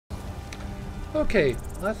Okay,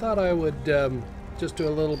 I thought I would just do a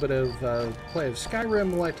little bit of play of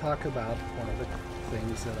Skyrim while I talk about one of the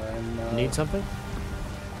things that I'm... Need something?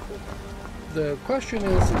 The question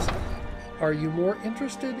is, are you more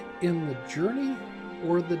interested in the journey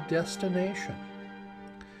or the destination?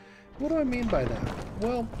 What do I mean by that?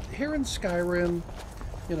 Well, here in Skyrim,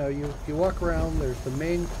 you know, you walk around, there's the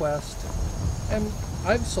main quest, and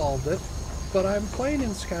I've solved it, but I'm playing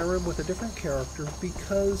in Skyrim with a different character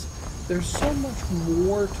because there's so much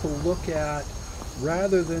more to look at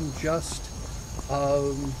rather than just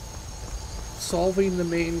solving the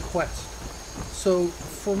main quest. So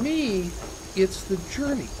for me, it's the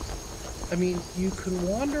journey. I mean, you can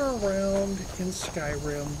wander around in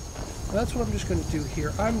Skyrim. That's what I'm just going to do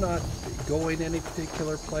here. I'm not going any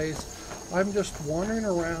particular place. I'm just wandering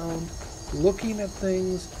around, looking at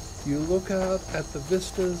things. You look out at the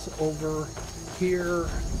vistas over here,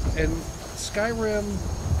 and Skyrim,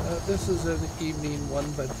 this is an evening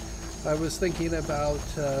one, but I was thinking about,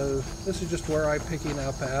 this is just where I'm picking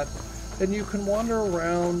up at, and you can wander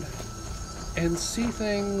around and see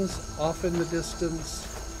things off in the distance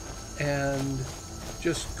and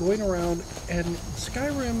just going around, and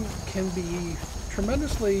Skyrim can be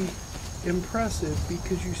tremendously impressive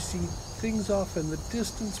because you see things off in the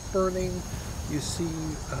distance burning, you see,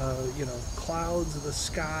 you know, clouds of the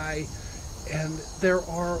sky, and there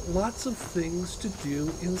are lots of things to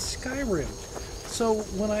do in Skyrim. So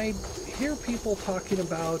when I hear people talking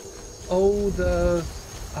about, oh, the,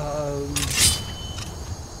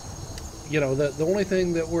 you know, the only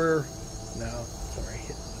thing that we're, no, sorry,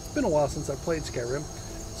 it's been a while since I played Skyrim.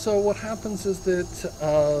 So what happens is that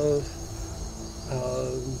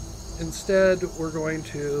instead we're going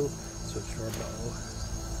to switch to our bow.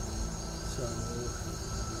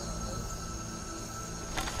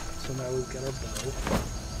 So now we've got our bow.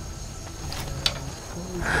 And what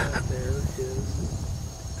we've got there is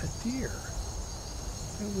a deer.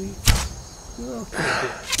 And we'll kill a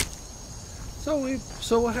deer.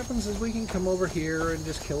 So what happens is we can come over here and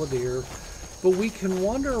just kill a deer. But we can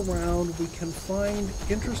wander around, we can find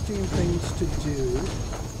interesting things to do.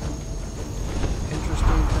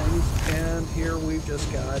 And here we've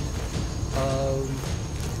just got,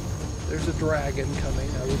 there's a dragon coming.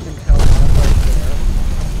 Now we can tell that right there.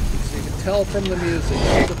 So you can tell from the music,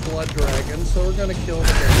 it's a blood dragon, so we're going to kill the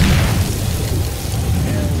dragon.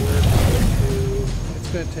 And we're going to, it's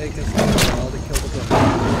going to take us a while to kill the dragon,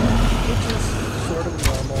 which is sort of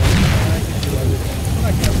normal. And I can do everything. I'm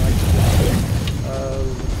not going to like this.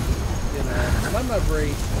 You know, and I'm not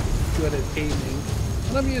very good at aiming,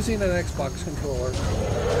 and I'm using an Xbox controller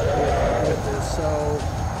with this. So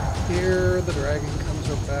here the dragon comes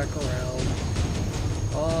back around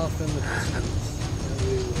off in the distance, and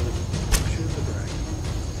we will shoot the dragon.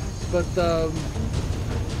 But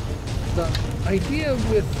the idea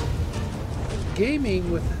with gaming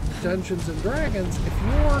with Dungeons and Dragons, if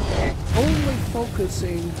you're only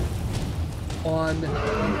focusing on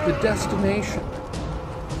the destination,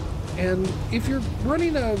 and if you're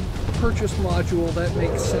running a purchase module, that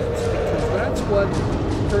makes sense, because that's what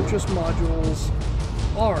purchase modules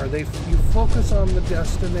are. You focus on the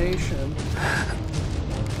destination,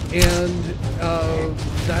 and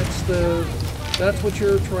that's what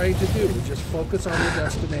you're trying to do. Just focus on the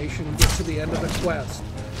destination and get to the end of the quest.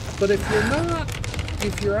 But if you're not,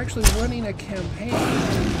 if you're actually running a campaign,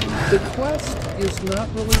 the quest is not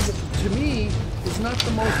really, to me, is not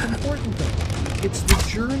the most important thing. It's the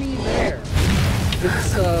journey there.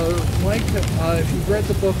 It's like if you've read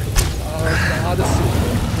the book, The Odyssey,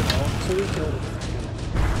 you know, so we killed it.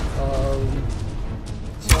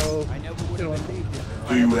 So, you know.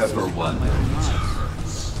 Do you ever wonder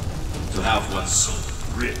to have one's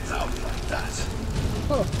soul ripped out like that?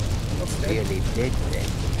 Oh, okay. Really did it.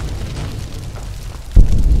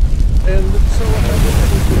 And so what happens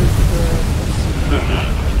is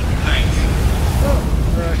Thank you. oh,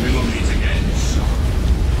 right. We will meet again.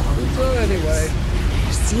 So anyway,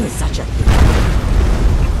 I've seen such a thing.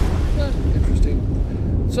 Interesting.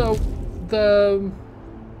 So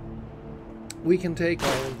we can take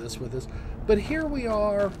all of this with us, but here we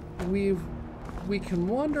are. We can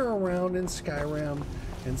wander around in Skyrim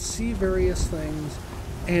and see various things,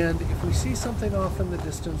 and if we see something off in the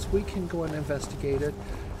distance, we can go and investigate it.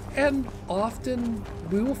 And often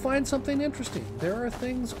we will find something interesting. There are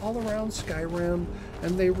things all around Skyrim,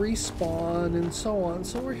 and they respawn and so on.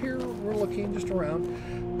 So we're here, we're looking just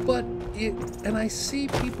around. But and I see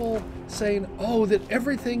people saying, oh, that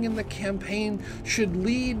everything in the campaign should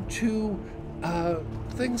lead to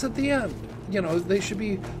things at the end. You know, they should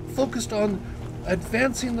be focused on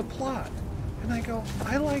advancing the plot. And I go,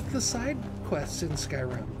 I like the side quests in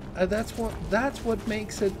Skyrim. That's what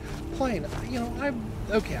makes it plain. You know,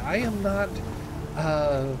 I am not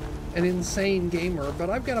an insane gamer, but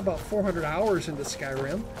I've got about 400 hours into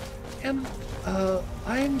Skyrim, and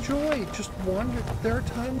I enjoy just wandering. There are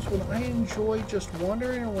times when I enjoy just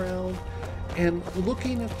wandering around and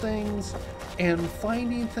looking at things and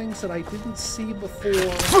finding things that I didn't see before.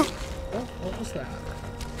 Oh, what was that?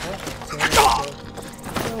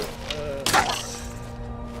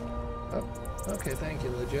 Oh, okay, thank you,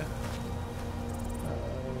 Lydia.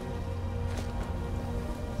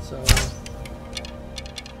 I'll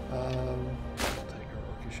take her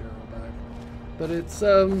Orcish arrow back. But it's,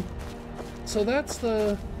 so that's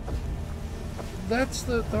the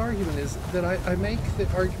argument, is that I make the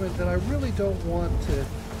argument that I really don't want to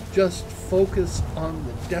just focus on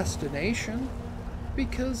the destination,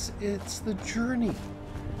 because it's the journey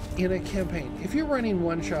in a campaign. If you're running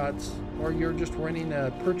one-shots or you're just running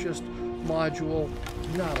a purchased module,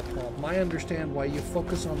 not a problem. I understand why you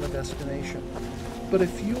focus on the destination. But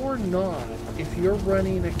if you're not, if you're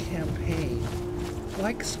running a campaign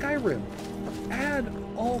like Skyrim, add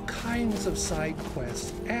all kinds of side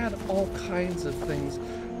quests, add all kinds of things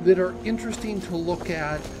that are interesting to look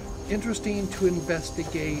at, interesting to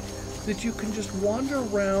investigate, that you can just wander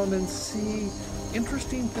around and see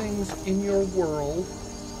interesting things in your world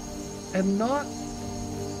and not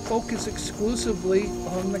focus exclusively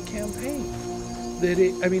on the campaign.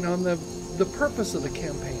 On the purpose of the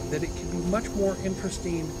campaign, that it can be much more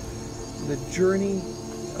interesting, the journey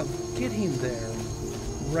of getting there,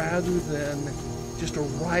 rather than just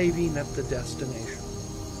arriving at the destination.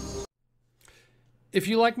 If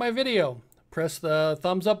you like my video, press the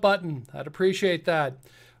thumbs up button. I'd appreciate that.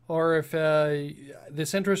 Or if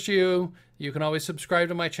this interests you, you can always subscribe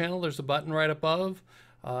to my channel. There's a button right above.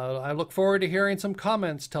 I look forward to hearing some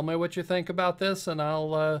comments. Tell me what you think about this, and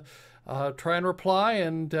I'll try and reply,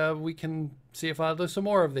 and we can see if I'll do some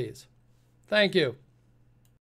more of these. Thank you.